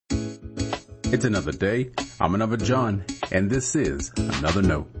It's another day. I'm another John, and this is Another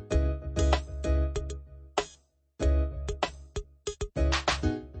Note.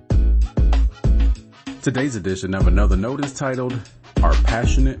 Today's edition of Another Note is titled, Our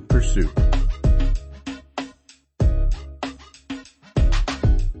Passionate Pursuit.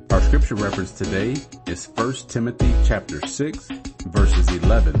 Our scripture reference today is 1 Timothy chapter 6, verses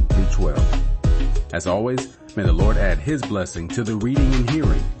 11 through 12. As always, may the Lord add His blessing to the reading and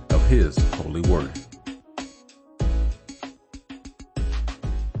hearing of His holy word.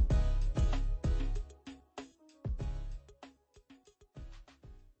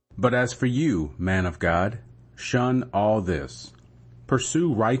 But as for you, man of God, shun all this.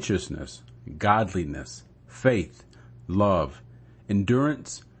 Pursue righteousness, godliness, faith, love,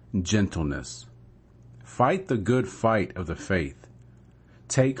 endurance, gentleness. Fight the good fight of the faith.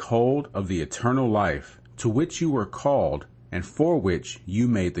 Take hold of the eternal life to which you were called and for which you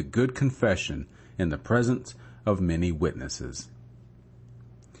made the good confession in the presence of many witnesses.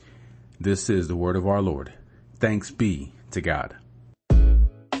 This is the word of our Lord. Thanks be to God.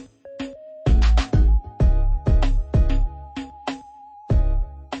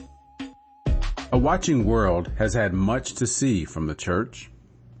 A watching world has had much to see from the church.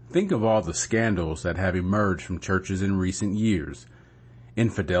 Think of all the scandals that have emerged from churches in recent years.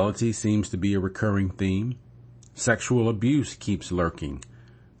 Infidelity seems to be a recurring theme. Sexual abuse keeps lurking.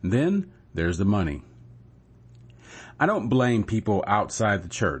 Then there's the money. I don't blame people outside the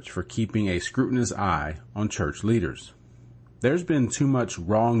church for keeping a scrutinous eye on church leaders. There's been too much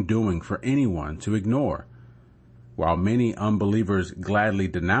wrongdoing for anyone to ignore. While many unbelievers gladly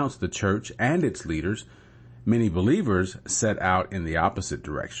denounce the church and its leaders, many believers set out in the opposite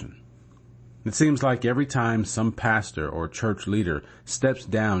direction. It seems like every time some pastor or church leader steps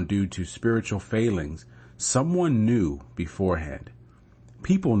down due to spiritual failings, someone knew beforehand.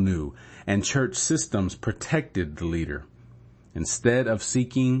 People knew, and church systems protected the leader. Instead of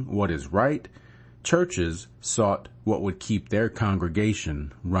seeking what is right, churches sought what would keep their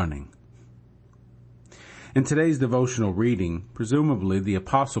congregation running. In today's devotional reading, presumably the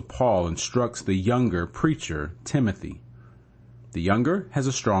Apostle Paul instructs the younger preacher, Timothy. The younger has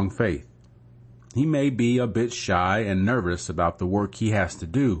a strong faith. He may be a bit shy and nervous about the work he has to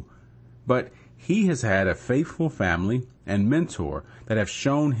do, but he has had a faithful family and mentor that have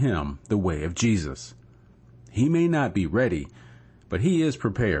shown him the way of Jesus. He may not be ready, but he is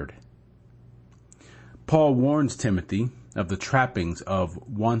prepared. Paul warns Timothy of the trappings of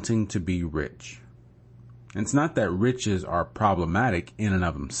wanting to be rich. It's not that riches are problematic in and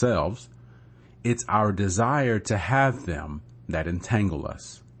of themselves. It's our desire to have them that entangle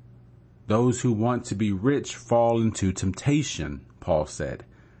us. Those who want to be rich fall into temptation, Paul said.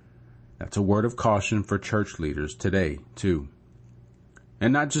 That's a word of caution for church leaders today, too.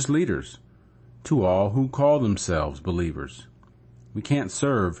 And not just leaders, to all who call themselves believers. We can't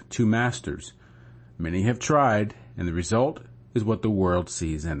serve two masters. Many have tried, and the result is what the world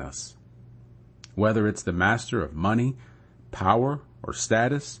sees in us. Whether it's the master of money, power, or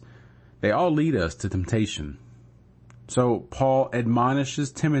status, they all lead us to temptation. So Paul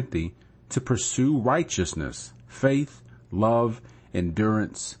admonishes Timothy to pursue righteousness, faith, love,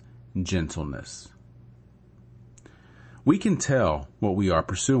 endurance, gentleness. We can tell what we are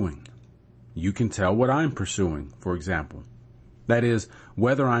pursuing. You can tell what I'm pursuing, for example. That is,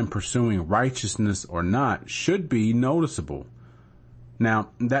 whether I'm pursuing righteousness or not should be noticeable.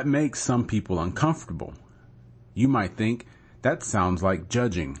 Now, that makes some people uncomfortable. You might think, that sounds like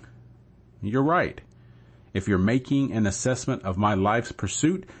judging. You're right. If you're making an assessment of my life's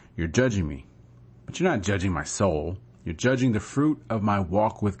pursuit, you're judging me. But you're not judging my soul. You're judging the fruit of my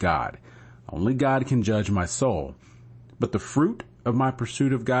walk with God. Only God can judge my soul. But the fruit of my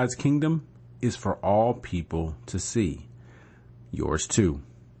pursuit of God's kingdom is for all people to see. Yours too.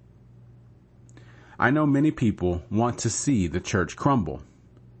 I know many people want to see the church crumble.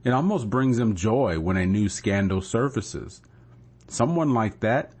 It almost brings them joy when a new scandal surfaces. Someone like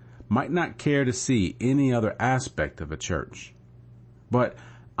that might not care to see any other aspect of a church. But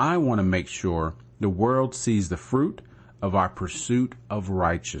I want to make sure the world sees the fruit of our pursuit of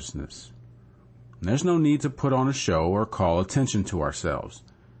righteousness. There's no need to put on a show or call attention to ourselves.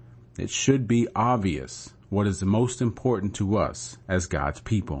 It should be obvious what is the most important to us as God's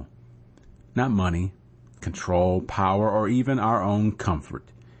people. Not money, control, power, or even our own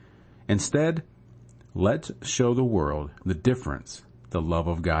comfort. Instead, let's show the world the difference the love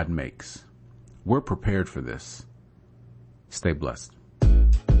of God makes. We're prepared for this. Stay blessed.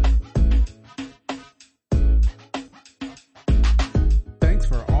 Thanks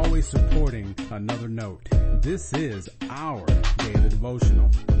for always supporting Another Note. This is our daily devotional.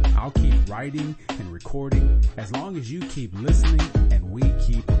 I'll keep writing and recording as long as you keep listening and we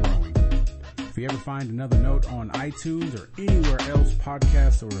keep growing. If you ever find another note on iTunes or anywhere else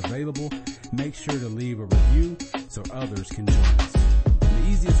podcasts are available, make sure to leave a review so others can join us. The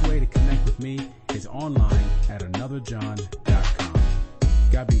easiest way to connect with me is online at anotherjohn.com.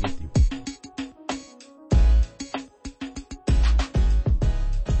 God be with you.